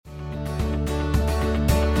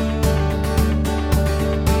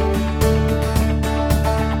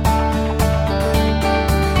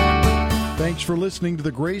for listening to the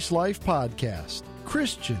GraceLife podcast.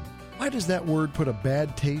 Christian, why does that word put a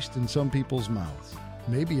bad taste in some people's mouths?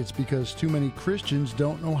 Maybe it's because too many Christians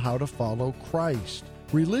don't know how to follow Christ.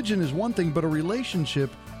 Religion is one thing, but a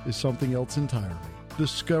relationship is something else entirely.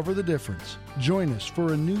 Discover the difference. Join us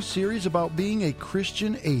for a new series about being a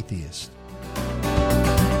Christian atheist.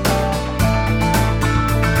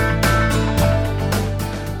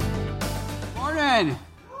 Morning.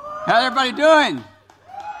 How's everybody doing?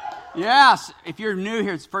 Yes. If you're new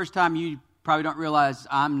here, it's the first time, you probably don't realize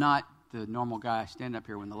I'm not the normal guy standing up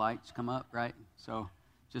here when the lights come up, right? So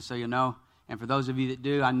just so you know. And for those of you that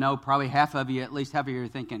do, I know probably half of you, at least half of you are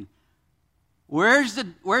thinking, Where's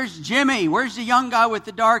Jimmy? Where's the young guy with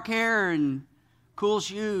the dark hair and cool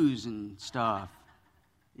shoes and stuff?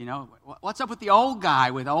 You know, what's up with the old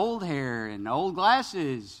guy with old hair and old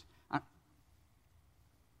glasses?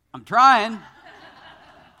 I'm trying.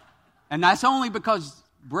 And that's only because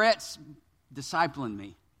Brett's discipling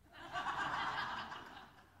me.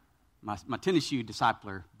 My tennis shoe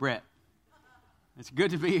discipler, Brett. It's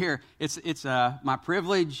good to be here. It's my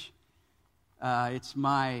privilege.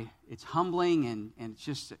 It's humbling and it's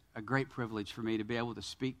just a great privilege for me to be able to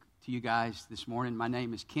speak to you guys this morning. My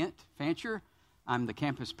name is Kent Fancher. I'm the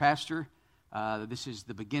campus pastor. This is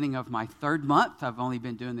the beginning of my third month. I've only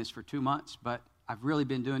been doing this for 2 months, but I've really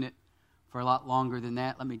been doing it for a lot longer than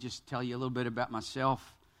that. Let me just tell you a little bit about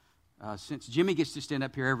myself. Since Jimmy gets to stand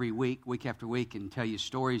up here every week after week, and tell you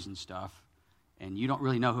stories and stuff, and you don't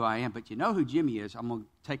really know who I am, but you know who Jimmy is, I'm going to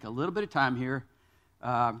take a little bit of time here.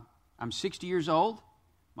 I'm 60 years old.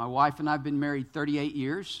 My wife and I have been married 38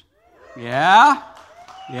 years. Yeah.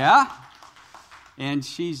 And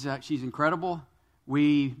she's incredible.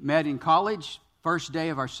 We met in college, first day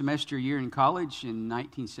of our semester year in college in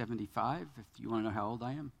 1975, if you want to know how old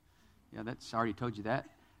I am. Yeah, I already told you that.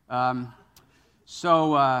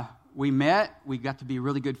 So we met. We got to be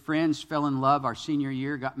really good friends, fell in love our senior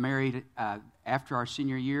year, got married after our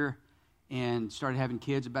senior year, and started having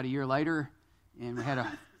kids about a year later. And we had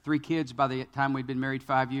 3 kids by the time we'd been married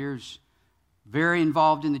 5 years. Very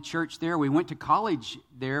involved in the church there. We went to college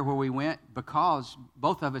there where we went because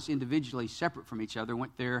both of us individually, separate from each other,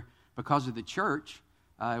 went there because of the church.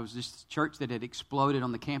 It was this church that had exploded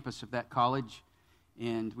on the campus of that college.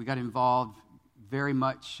 And we got involved, very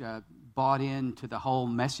much bought into the whole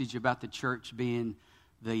message about the church being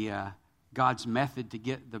the God's method to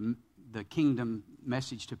get the kingdom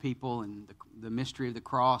message to people, and the mystery of the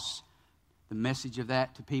cross, the message of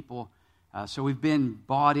that to people. So we've been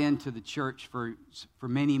bought into the church for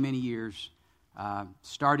many, many years.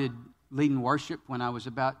 Started leading worship when I was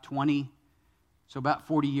about 20. So about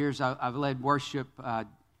 40 years I've led worship.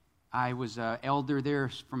 I was an elder there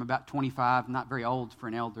from about 25. Not very old for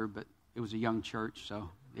an elder, but it was a young church, so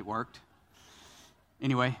it worked.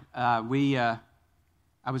 Anyway, I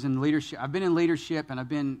was in leadership. I've been in leadership, and I've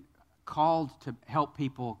been called to help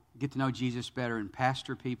people get to know Jesus better and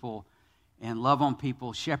pastor people and love on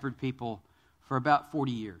people, shepherd people for about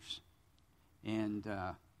 40 years. And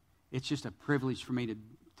it's just a privilege for me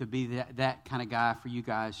to be that kind of guy for you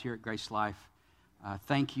guys here at GraceLife.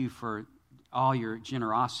 Thank you for all your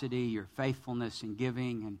generosity, your faithfulness in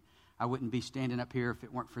giving, and I wouldn't be standing up here if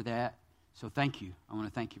it weren't for that. So thank you. I want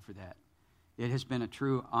to thank you for that. It has been a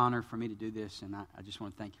true honor for me to do this, and I just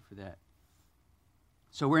want to thank you for that.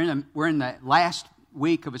 So we're in the last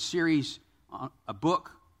week of a series, a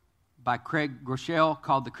book by Craig Groeschel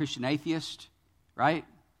called The Christian Atheist, right?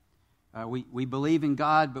 We believe in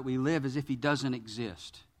God, but we live as if He doesn't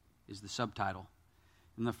exist, is the subtitle.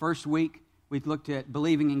 In the first week, we looked at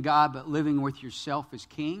believing in God, but living with yourself as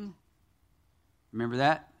king. Remember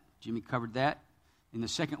that? Jimmy covered that. In the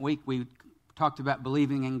second week, we talked about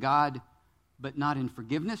believing in God, but not in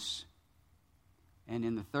forgiveness. And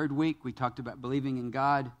in the third week, we talked about believing in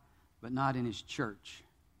God, but not in His church.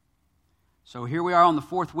 So here we are on the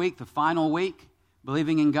fourth week, the final week,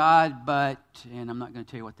 believing in God, and I'm not going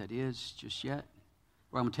to tell you what that is just yet.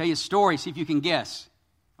 Well, I'm going to tell you a story, see if you can guess,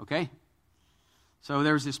 okay? So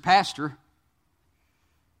there was this pastor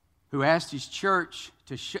who asked his church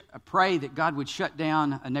to pray that God would shut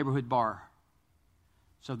down a neighborhood bar.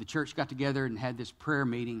 So the church got together and had this prayer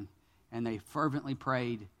meeting, and they fervently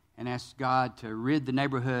prayed and asked God to rid the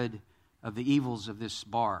neighborhood of the evils of this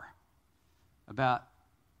bar. About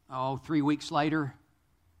 3 weeks later,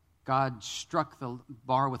 God struck the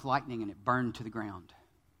bar with lightning and it burned to the ground.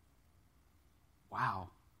 Wow,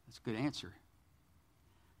 that's a good answer.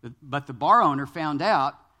 But the bar owner found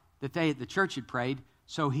out that the church had prayed,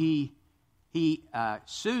 so he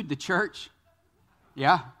sued the church.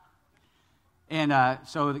 Yeah. And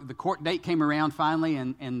so the court date came around finally,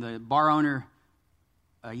 and the bar owner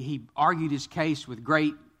he argued his case with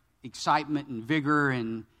great excitement and vigor,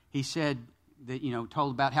 and he said that,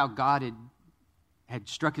 told about how God had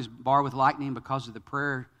struck his bar with lightning because of the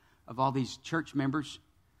prayer of all these church members.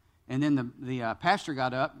 And then the pastor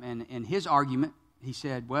got up, and in his argument, he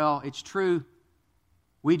said, well, it's true,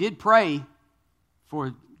 we did pray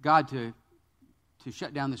for God to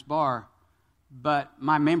shut down this bar, but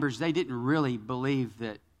my members, they didn't really believe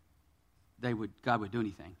that God would do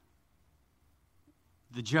anything.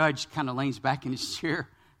 The judge kind of leans back in his chair,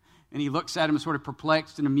 and he looks at him sort of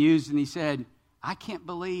perplexed and amused, and he said, I can't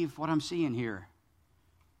believe what I'm seeing here.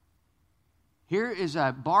 Here is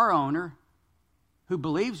a bar owner who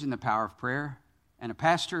believes in the power of prayer and a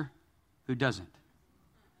pastor who doesn't.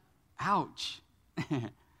 Ouch.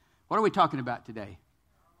 What are we talking about today?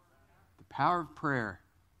 The power of prayer.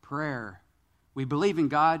 Prayer. We believe in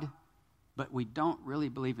God, but we don't really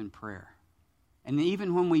believe in prayer. And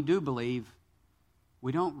even when we do believe,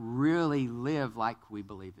 we don't really live like we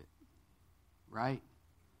believe it. Right?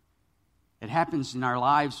 It happens in our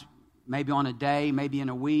lives, maybe on a day, maybe in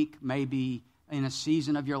a week, maybe in a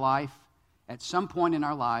season of your life. At some point in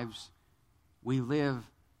our lives, we live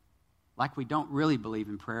like we don't really believe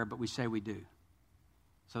in prayer, but we say we do.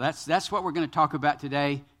 So that's what we're going to talk about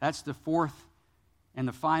today. That's the fourth and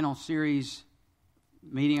the final series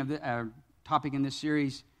meeting of the topic in this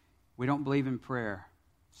series. We don't believe in prayer.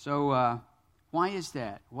 So why is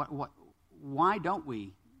that? Why don't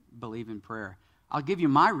we believe in prayer? I'll give you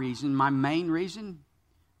my reason, my main reason.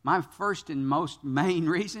 My first and most main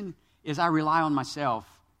reason is I rely on myself.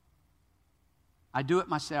 I do it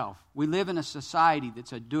myself. We live in a society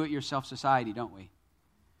that's a do-it-yourself society, don't we?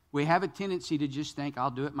 We have a tendency to just think,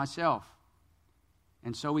 I'll do it myself.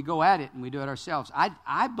 And so we go at it and we do it ourselves.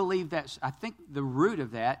 I believe that, I think the root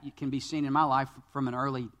of that can be seen in my life from an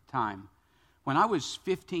early time. When I was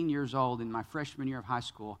 15 years old in my freshman year of high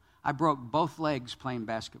school, I broke both legs playing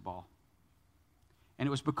basketball. And it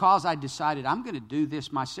was because I decided I'm going to do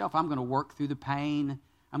this myself. I'm going to work through the pain.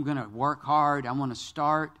 I'm going to work hard. I'm going to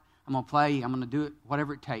start. I'm going to play. I'm going to do it,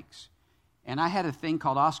 whatever it takes. And I had a thing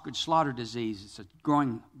called Osgood-Schlatter disease. It's a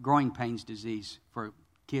growing pains disease for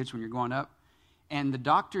kids when you're growing up. And the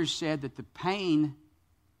doctors said that the pain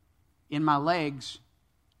in my legs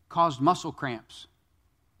caused muscle cramps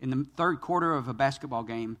in the third quarter of a basketball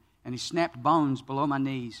game, and he snapped bones below my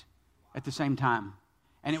knees at the same time.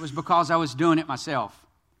 And it was because I was doing it myself.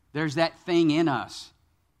 There's that thing in us,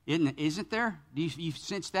 isn't there? Do you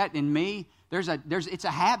sense that in me? It's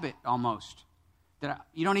a habit almost that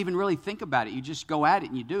you don't even really think about it. You just go at it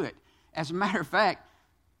and you do it. As a matter of fact,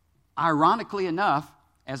 ironically enough,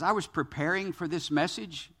 as I was preparing for this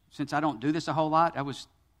message, since I don't do this a whole lot, I was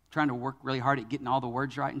trying to work really hard at getting all the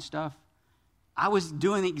words right and stuff. I was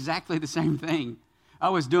doing exactly the same thing. I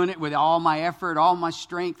was doing it with all my effort, all my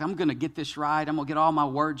strength. I'm going to get this right. I'm going to get all my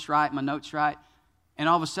words right, my notes right. And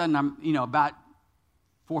all of a sudden, I'm, about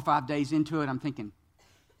 4 or 5 days into it, I'm thinking,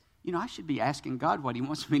 I should be asking God what he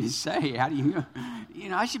wants me to say. How do you,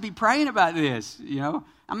 I should be praying about this,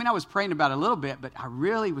 I was praying about it a little bit, but I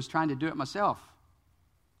really was trying to do it myself.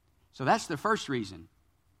 So that's the first reason.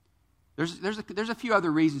 There's a few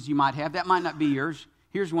other reasons you might have. That might not be yours.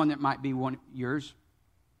 Here's one that might be yours.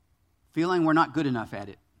 Feeling we're not good enough at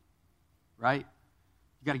it, right?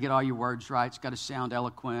 You got to get all your words right. It's got to sound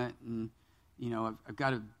eloquent, and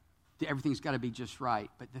everything's got to be just right.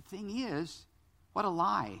 But the thing is, what a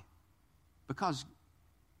lie! Because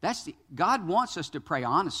God wants us to pray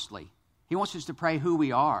honestly. He wants us to pray who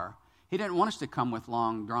we are. He doesn't want us to come with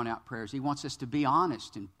long, drawn-out prayers. He wants us to be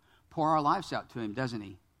honest and pour our lives out to him, doesn't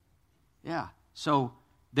he? Yeah. So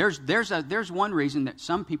there's one reason that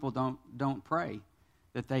some people don't pray,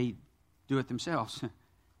 that they do it themselves.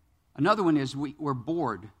 Another one is we're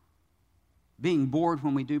bored. Being bored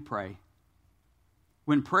when we do pray.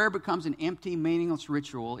 When prayer becomes an empty, meaningless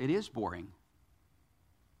ritual, it is boring.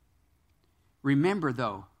 Remember,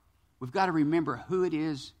 though, we've got to remember who it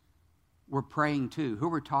is we're praying to, who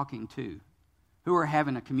we're talking to, who we're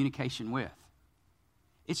having a communication with.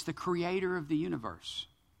 It's the creator of the universe,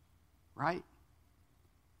 right?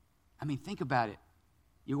 Think about it.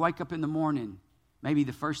 You wake up in the morning, maybe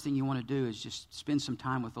the first thing you want to do is just spend some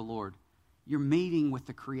time with the Lord. You're meeting with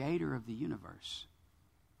the creator of the universe.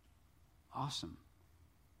 Awesome.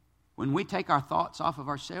 When we take our thoughts off of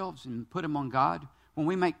ourselves and put them on God, when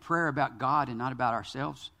we make prayer about God and not about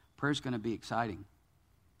ourselves, prayer's going to be exciting.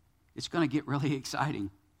 It's going to get really exciting.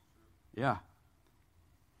 Yeah.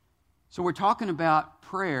 So we're talking about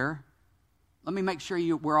prayer. Let me make sure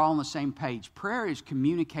we're all on the same page. Prayer is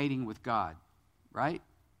communicating with God, right?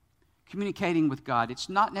 Communicating with God. It's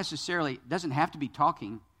not necessarily, it doesn't have to be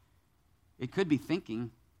talking. It could be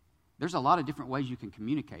thinking. there's a lot of different ways you can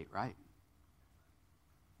communicate, right?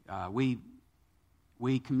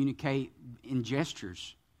 We communicate in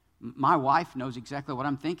gestures. My wife knows exactly what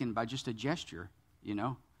I'm thinking by just a gesture, you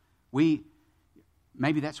know.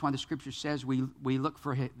 Maybe that's why the Scripture says we look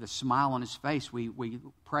for the smile on his face. We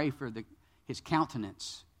pray for his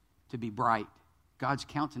countenance to be bright, God's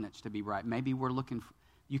countenance to be bright. Maybe we're looking for,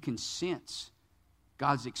 you can sense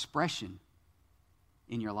God's expression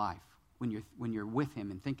in your life when you're with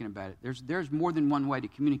him and thinking about it. There's more than one way to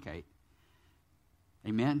communicate.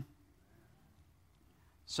 Amen?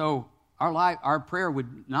 So our prayer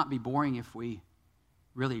would not be boring if we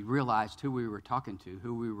really realized who we were talking to,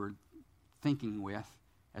 who we were thinking with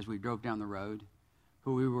as we drove down the road,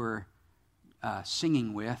 who we were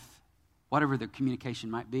singing with, whatever the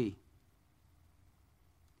communication might be.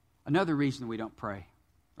 Another reason we don't pray,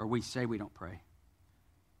 or we say we don't pray,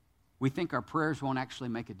 we think our prayers won't actually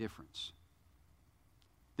make a difference.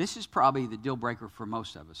 This is probably the deal breaker for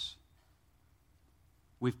most of us.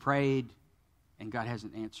 We've prayed and God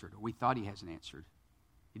hasn't answered, or we thought he hasn't answered.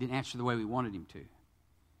 He didn't answer the way we wanted him to.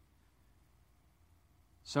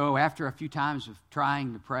 So after a few times of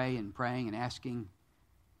trying to pray and praying and asking,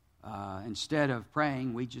 instead of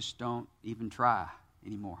praying, we just don't even try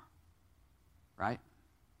anymore. Right?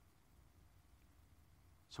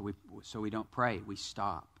 So we don't pray. We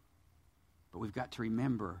stop. But we've got to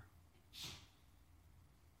remember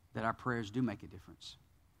that our prayers do make a difference.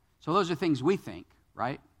 So those are things we think,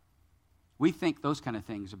 right? We think those kind of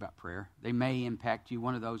things about prayer. They may impact you.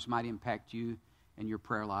 One of those might impact you and your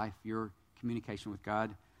prayer life, your communication with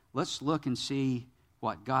God. Let's look and see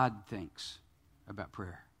what God thinks about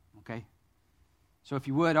prayer, okay? So if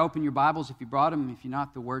you would, open your Bibles if you brought them. If you're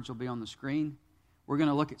not, the words will be on the screen. We're going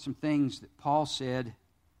to look at some things that Paul said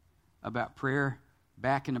about prayer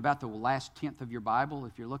back in about the last tenth of your Bible.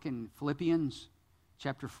 If you're looking at Philippians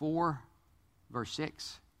chapter 4, verse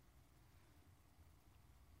 6.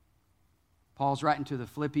 Paul's writing to the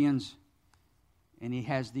Philippians, and he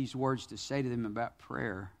has these words to say to them about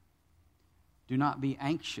prayer. Do not be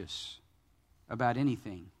anxious about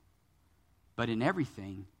anything, but in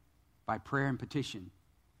everything, by prayer and petition,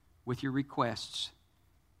 with your requests,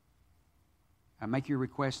 make your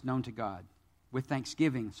requests known to God. With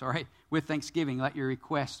thanksgiving, let your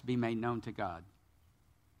requests be made known to God.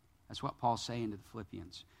 That's what Paul's saying to the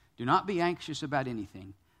Philippians. Do not be anxious about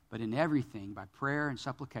anything, but in everything, by prayer and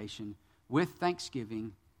supplication, with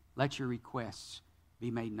thanksgiving, let your requests be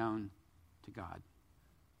made known to God.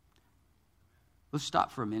 Let's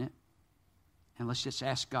stop for a minute and let's just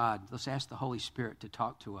ask God, let's ask the Holy Spirit to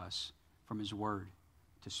talk to us from his word,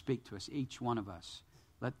 to speak to us, each one of us.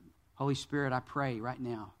 Holy Spirit, I pray right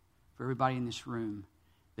now for everybody in this room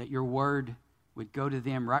that your word would go to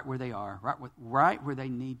them right where they are, right where they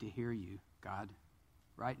need to hear you, God,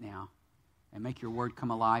 right now, and make your word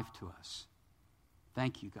come alive to us.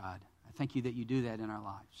 Thank you, God. I thank you that you do that in our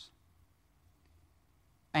lives.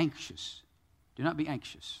 Anxious. Do not be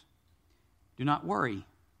anxious. Do not worry.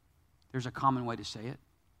 There's a common way to say it.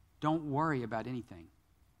 Don't worry about anything.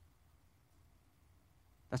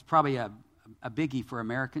 That's probably a biggie for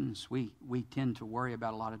Americans. We tend to worry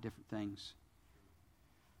about a lot of different things.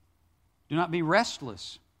 Do not be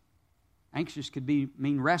restless. Anxious could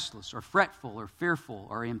mean restless or fretful or fearful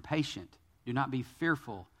or impatient. Do not be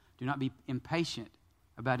fearful. Do not be impatient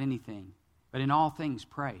about anything. But in all things,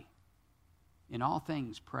 pray. In all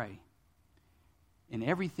things, pray. In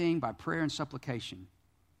everything, by prayer and supplication,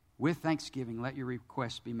 with thanksgiving, let your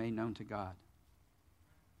requests be made known to God.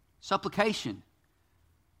 Supplication.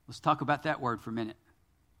 Let's talk about that word for a minute.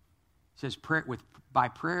 It says by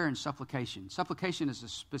prayer and supplication. Supplication is a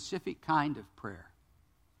specific kind of prayer.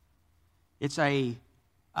 It's an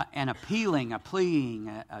appealing, a pleading,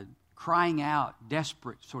 a crying out,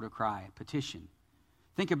 desperate sort of cry, a petition.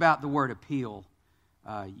 Think about the word appeal.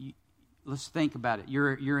 Let's think about it.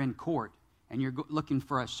 You're in court and you're looking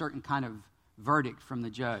for a certain kind of verdict from the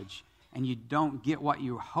judge, and you don't get what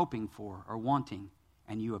you're hoping for or wanting,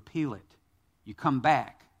 and you appeal it. You come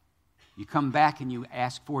back. You come back and you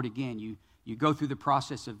ask for it again. You go through the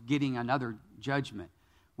process of getting another judgment.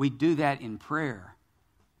 We do that in prayer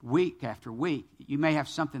week after week. You may have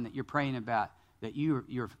something that you're praying about that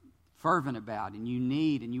you're fervent about and you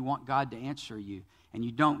need and you want God to answer you, and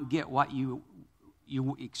you don't get what you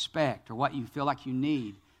expect or what you feel like you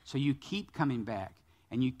need. So you keep coming back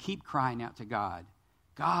and you keep crying out to God.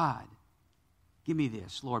 God, give me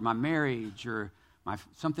this, Lord, my marriage or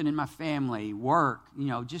something in my family, work,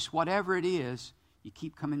 just whatever it is, you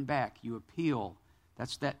keep coming back. You appeal.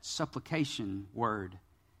 That's that supplication word.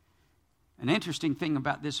 An interesting thing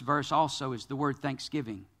about this verse also is the word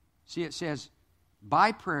thanksgiving. See, it says,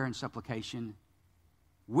 by prayer and supplication,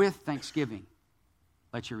 with thanksgiving,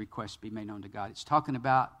 let your requests be made known to God. It's talking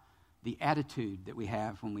about the attitude that we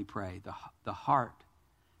have when we pray, the heart.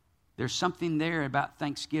 There's something there about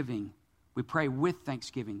thanksgiving. We pray with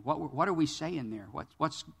thanksgiving. What are we saying there?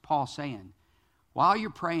 What's Paul saying? While you're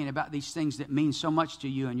praying about these things that mean so much to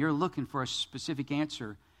you and you're looking for a specific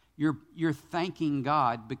answer, you're thanking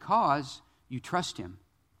God because you trust Him.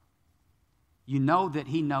 You know that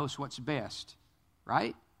He knows what's best,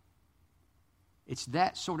 right? It's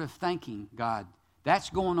that sort of thanking God. That's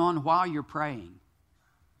going on while you're praying.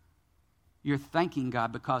 You're thanking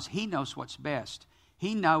God because He knows what's best.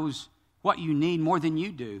 He knows what you need more than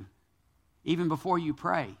you do, even before you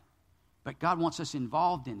pray. But God wants us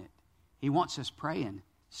involved in it. He wants us praying. It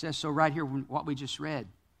says so right here, what we just read.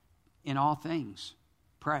 In all things,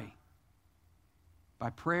 pray. By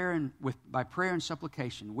prayer and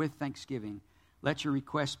supplication, with thanksgiving, let your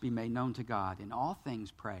requests be made known to God. In all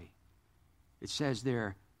things, pray. It says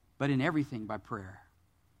there, but in everything by prayer.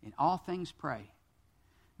 In all things, pray.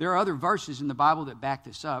 There are other verses in the Bible that back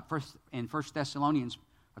this up. In 1 Thessalonians,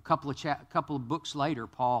 a couple of books later,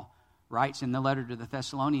 Paul writes in the letter to the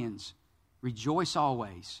Thessalonians, rejoice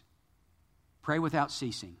always. Pray without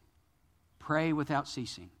ceasing. Pray without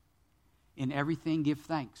ceasing. In everything give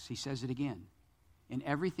thanks. He says it again. In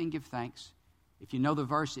everything give thanks. If you know the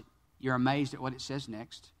verse, you're amazed at what it says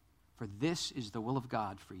next. For this is the will of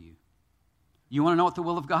God for you. You want to know what the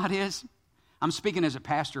will of God is? I'm speaking as a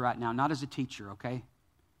pastor right now, not as a teacher, okay?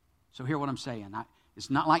 So hear what I'm saying.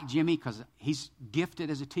 It's not like Jimmy because he's gifted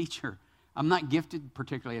as a teacher. I'm not gifted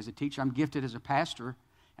particularly as a teacher. I'm gifted as a pastor.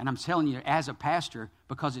 And I'm telling you, as a pastor,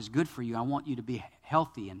 because it's good for you, I want you to be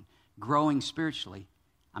healthy and growing spiritually.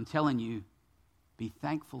 I'm telling you, be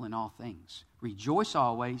thankful in all things. Rejoice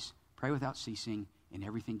always, pray without ceasing, in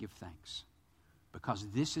everything give thanks. Because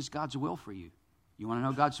this is God's will for you. You want to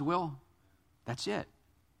know God's will? That's it.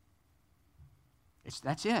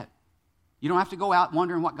 That's it. You don't have to go out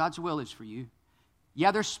wondering what God's will is for you.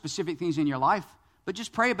 Yeah, there's specific things in your life, but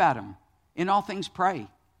just pray about them. In all things, pray.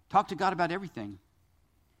 Talk to God about everything.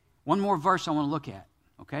 One more verse I want to look at,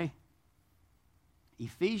 okay?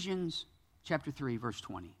 Ephesians chapter 3, verse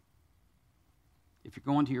 20. If you're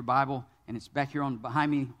going to your Bible, and it's back here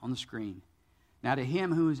behind me on the screen. Now to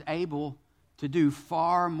Him who is able to do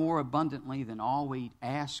far more abundantly than all we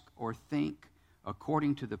ask or think,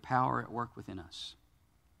 according to the power at work within us.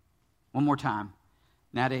 One more time.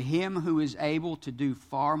 Now to Him who is able to do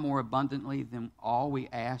far more abundantly than all we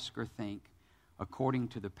ask or think, according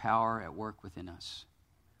to the power at work within us.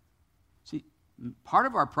 See, part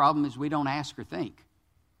of our problem is we don't ask or think.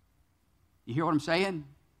 You hear what I'm saying?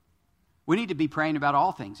 We need to be praying about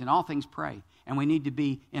all things. In all things, pray. And we need to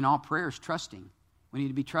be, in all prayers, trusting. We need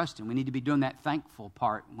to be trusting. We need to be doing that thankful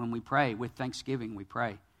part when we pray. With thanksgiving, we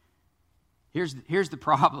pray. Here's the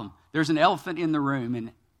problem. There's an elephant in the room,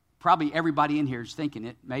 and probably everybody in here is thinking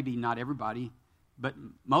it. Maybe not everybody, but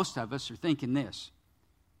most of us are thinking this.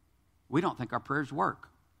 We don't think our prayers work.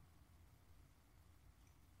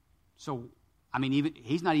 So,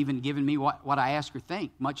 He's not even giving me what I ask or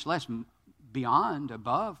think, much less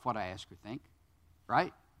above what I ask or think,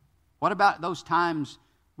 right? What about those times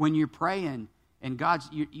when you're praying and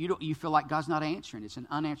you feel like God's not answering? It's an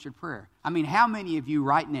unanswered prayer. How many of you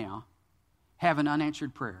right now have an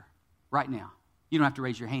unanswered prayer right now? You don't have to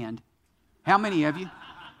raise your hand. How many of you?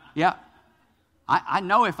 Yeah. I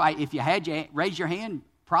know if you had you raise your hand,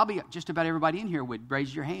 probably just about everybody in here would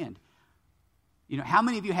raise your hand. You know, how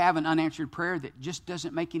many of you have an unanswered prayer that just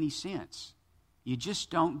doesn't make any sense? You just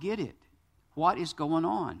don't get it. What is going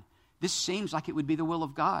on? This seems like it would be the will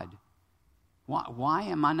of God. Why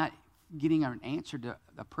am I not getting an answer to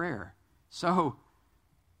a prayer? So,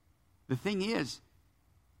 the thing is,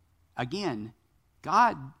 again,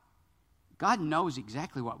 God knows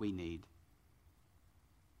exactly what we need.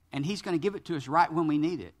 And He's going to give it to us right when we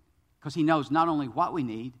need it. Because He knows not only what we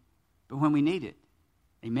need, but when we need it.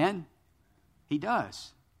 Amen? He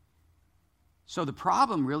does. So the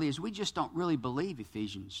problem really is we just don't really believe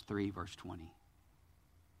Ephesians 3, verse 20.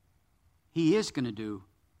 He is going to do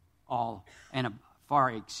all and far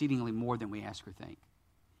exceedingly more than we ask or think.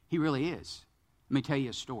 He really is. Let me tell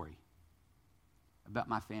you a story about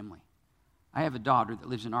my family. I have a daughter that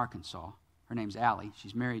lives in Arkansas. Her name's Allie.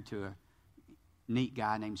 She's married to a neat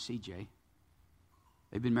guy named CJ.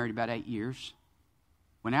 They've been married about 8 years.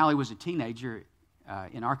 When Allie was a teenager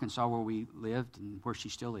in Arkansas where we lived and where she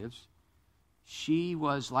still lives, she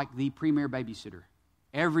was like the premier babysitter.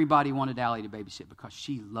 Everybody wanted Allie to babysit because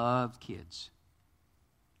she loved kids.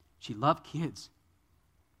 She loved kids.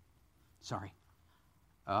 Sorry.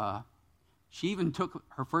 She even took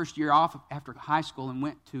her first year off after high school and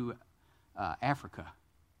went to Africa.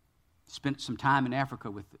 Spent some time in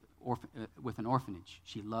Africa with an orphanage.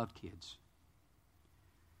 She loved kids.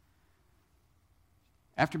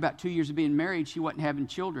 After about 2 years of being married, she wasn't having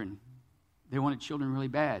children. They wanted children really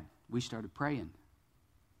bad. We started praying.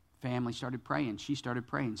 Family started praying. She started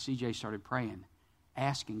praying. CJ started praying,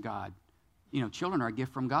 asking God. Children are a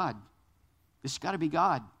gift from God. This has got to be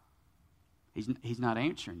God. He's not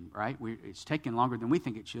answering, right? It's taking longer than we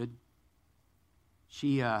think it should.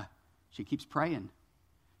 She keeps praying.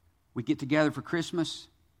 We get together for Christmas.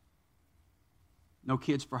 No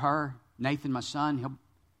kids for her. Nathan, my son,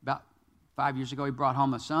 about 5 years ago, he brought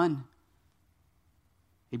home a son.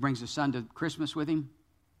 He brings his son to Christmas with him,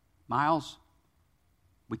 Miles.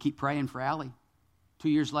 We keep praying for Allie. 2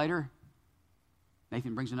 years later,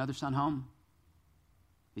 Nathan brings another son home.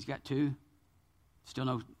 He's got 2.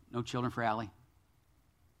 Still no children for Allie.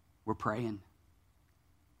 We're praying.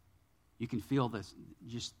 You can feel the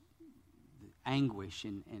anguish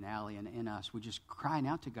in Allie and in us. We're just crying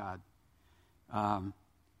out to God.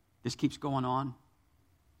 This keeps going on.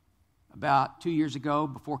 About 2 years ago,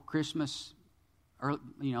 before Christmas,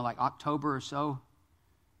 like October or so,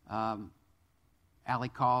 Allie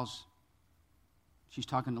calls. She's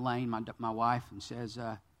talking to Lane, my wife, and says,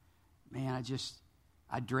 man,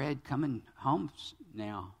 I dread coming home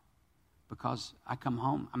now because I come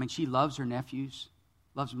home. I mean, she loves her nephews,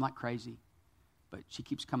 loves them like crazy, but she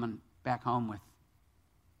keeps coming back home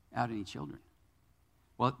without any children.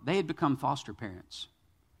 Well, they had become foster parents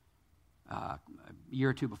a year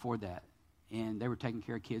or two before that, and they were taking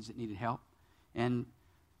care of kids that needed help. And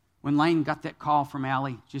when Lane got that call from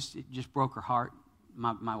Allie, it just broke her heart,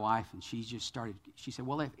 my wife, and she said,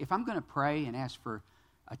 well, if I'm going to pray and ask for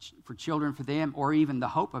children for them, or even the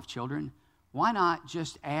hope of children, why not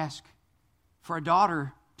just ask for a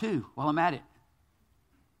daughter too while I'm at it?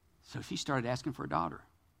 So she started asking for a daughter.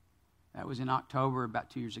 That was in October, about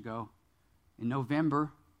 2 years ago. In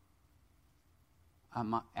November,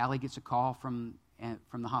 Allie gets a call from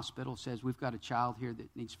the hospital, says, we've got a child here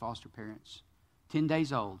that needs foster parents. 10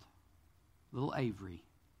 days old, little Avery.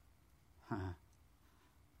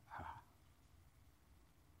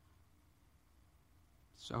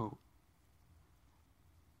 So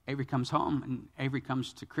Avery comes home, and Avery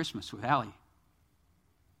comes to Christmas with Allie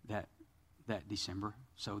that December.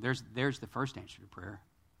 So there's the first answer to prayer.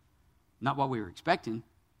 Not what we were expecting,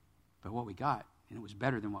 but what we got, and it was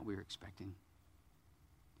better than what we were expecting.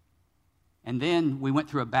 And then we went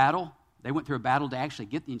through a battle. They went through a battle to actually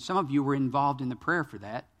get some of you were involved in the prayer for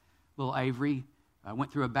that. Little Avery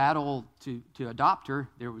went through a battle to adopt her.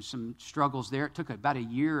 There was some struggles there. It took about a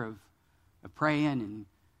year of praying and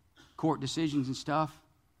court decisions and stuff.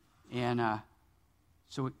 And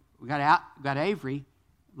so we got Avery.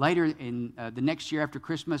 Later in the next year after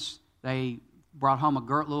Christmas, they brought home a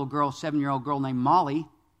little girl, 7-year-old girl named Molly.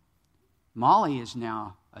 Molly is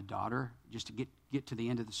now a daughter, just to get to the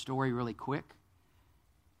end of the story really quick.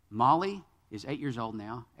 Molly is 8 years old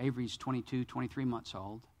now. Avery's 22, 23 months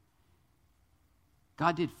old.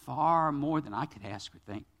 God did far more than I could ask or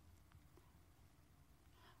think.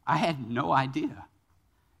 I had no idea.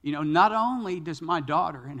 Not only does my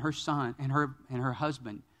daughter and her son and her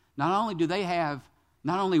husband, not only do they have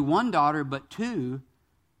not only one daughter but 2,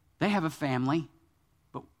 they have a family,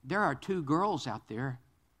 but there are 2 girls out there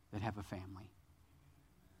that have a family,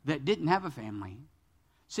 that didn't have a family.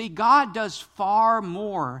 See, God does far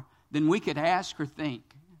more than we could ask or think.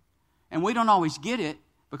 And we don't always get it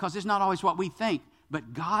because it's not always what we think.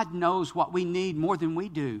 But God knows what we need more than we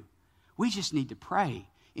do. We just need to pray.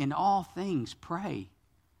 In all things, pray.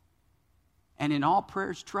 And in all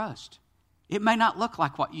prayers, trust. It may not look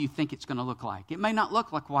like what you think it's going to look like. It may not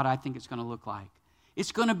look like what I think it's going to look like.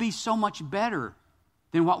 It's going to be so much better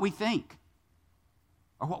than what we think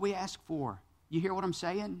or what we ask for. You hear what I'm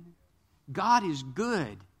saying? God is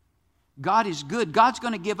good. God is good. God's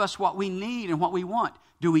going to give us what we need and what we want.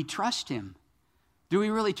 Do we trust Him? Do we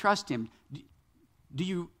really trust Him?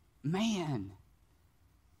 Man,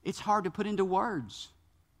 it's hard to put into words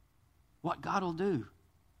what God will do.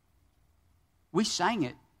 We sang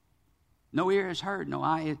it. No ear has heard, no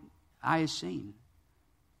eye has seen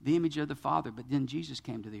the image of the Father, but then Jesus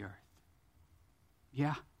came to the earth.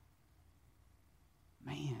 Yeah.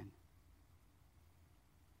 Man.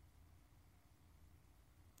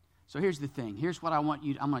 So here's the thing. Here's what I want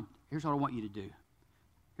you to do. Here's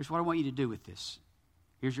what I want you to do with this.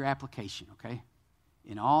 Here's your application, okay?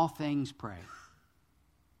 In all things, pray.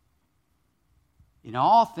 In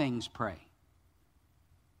all things, pray.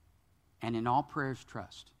 And in all prayers,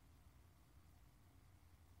 trust.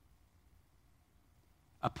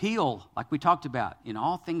 Appeal, like we talked about. In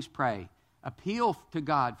all things, pray. Appeal to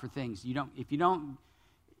God for things. You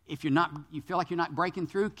feel like you're not breaking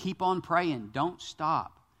through, keep on praying. Don't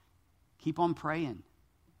stop. Keep on praying.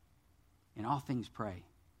 In all things, pray.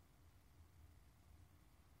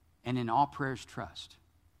 And in all prayers, trust.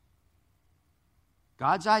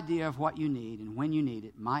 God's idea of what you need and when you need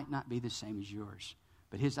it might not be the same as yours,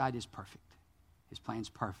 but His idea is perfect. His plan's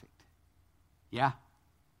perfect. Yeah?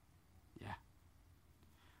 Yeah.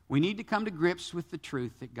 We need to come to grips with the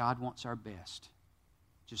truth that God wants our best,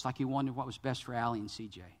 just like He wanted what was best for Allie and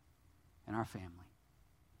CJ and our family.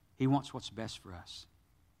 He wants what's best for us.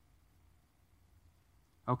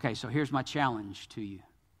 Okay, so here's my challenge to you.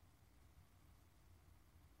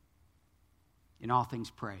 In all things,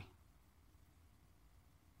 pray.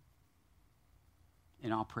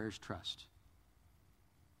 In all prayers, trust.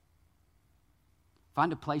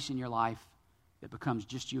 Find a place in your life that becomes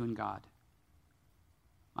just you and God.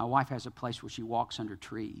 My wife has a place where she walks under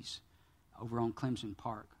trees over on Clemson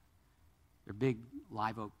Park. They're big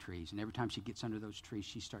live oak trees, and every time she gets under those trees,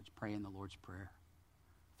 she starts praying the Lord's Prayer.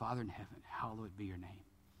 Father in heaven, hallowed be your name.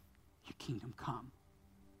 Your kingdom come.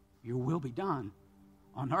 Your will be done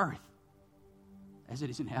on earth as it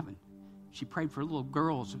is in heaven. She prayed for little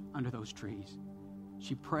girls under those trees.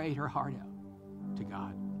 She prayed her heart out to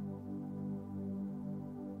God.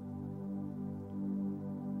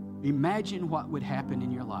 Imagine what would happen in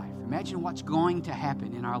your life. Imagine what's going to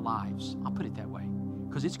happen in our lives. I'll put it that way,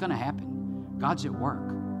 because it's going to happen. God's at work.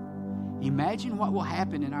 Imagine what will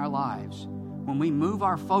happen in our lives when we move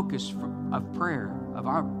our focus of prayer, of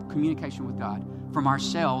our communication with God, from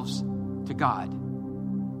ourselves to God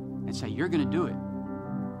and say, you're going to do it.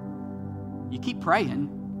 You keep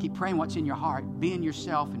praying what's in your heart, being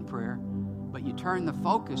yourself in prayer, but you turn the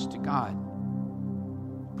focus to God.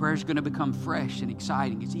 Prayer is going to become fresh and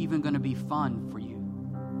exciting. It's even going to be fun for you.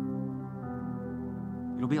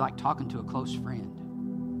 It'll be like talking to a close friend.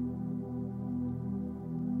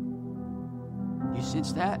 You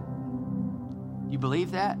sense that? You believe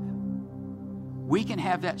that? We can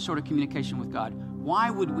have that sort of communication with God. Why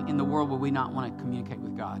in the world would we not want to communicate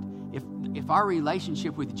with God? If our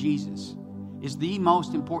relationship with Jesus is the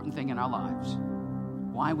most important thing in our lives,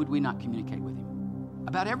 why would we not communicate with Him?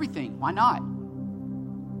 About everything. Why not?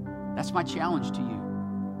 That's my challenge to you.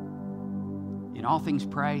 In all things,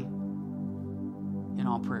 pray. In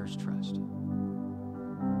all prayers, trust.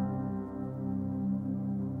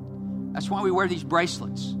 That's why we wear these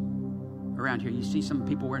bracelets around here. You see some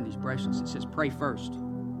people wearing these bracelets. It says, pray first.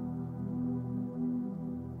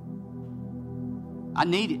 I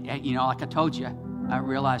need it. Like I told you, I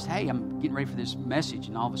realized, hey, I'm getting ready for this message,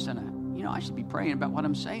 and all of a sudden, I should be praying about what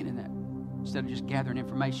I'm saying in that instead of just gathering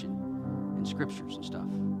information and scriptures and stuff.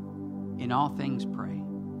 In all things, pray.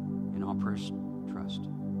 In all prayers, trust.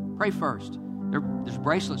 Pray first. There's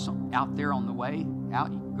bracelets out there on the way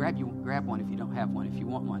out. Grab one if you don't have one. If you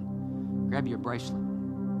want one, grab your bracelet.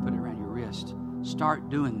 Put it around your wrist. Start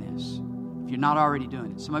doing this. If you're not already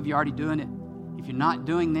doing it. Some of you are already doing it. If you're not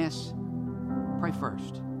doing this, pray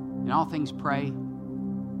first. In all things, pray.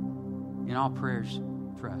 In all prayers,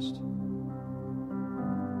 trust.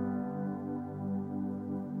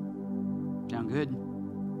 Sound good?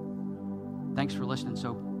 Thanks for listening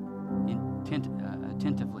so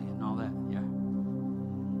attentively and all that. Yeah.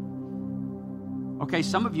 Okay,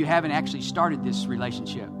 some of you haven't actually started this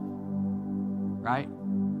relationship, right?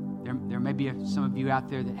 There may be some of you out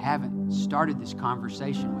there that haven't started this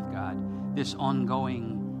conversation with God, this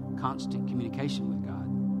ongoing, constant communication with God.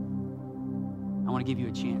 I want to give you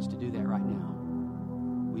a chance to do that right now.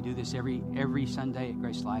 We do this every Sunday at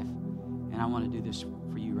GraceLife, and I want to do this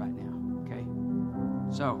for you right now, okay?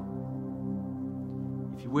 So,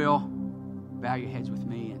 if you will, bow your heads with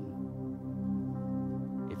me,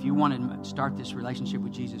 and if you want to start this relationship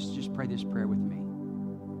with Jesus, just pray this prayer with me.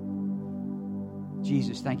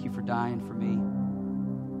 Jesus, thank you for dying for me.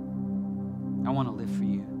 I want to live for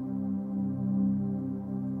you.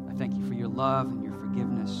 I thank you for your love and your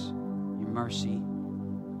forgiveness, your mercy.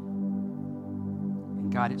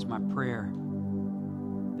 And God, it's my prayer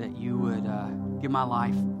that you would give my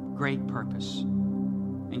life great purpose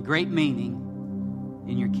and great meaning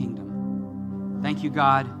in your kingdom. Thank you,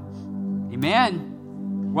 God.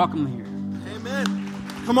 Amen. Welcome here. Amen.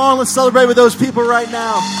 Come on, let's celebrate with those people right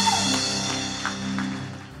now.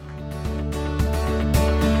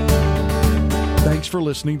 Thanks for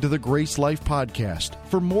listening to the Grace Life Podcast.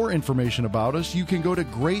 For more information about us, you can go to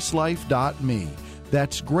gracelife.me.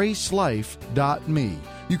 That's gracelife.me.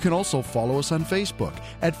 You can also follow us on Facebook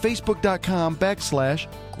at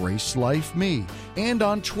facebook.com/GraceLifeMe and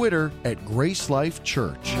on Twitter at GraceLife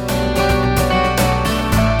Church.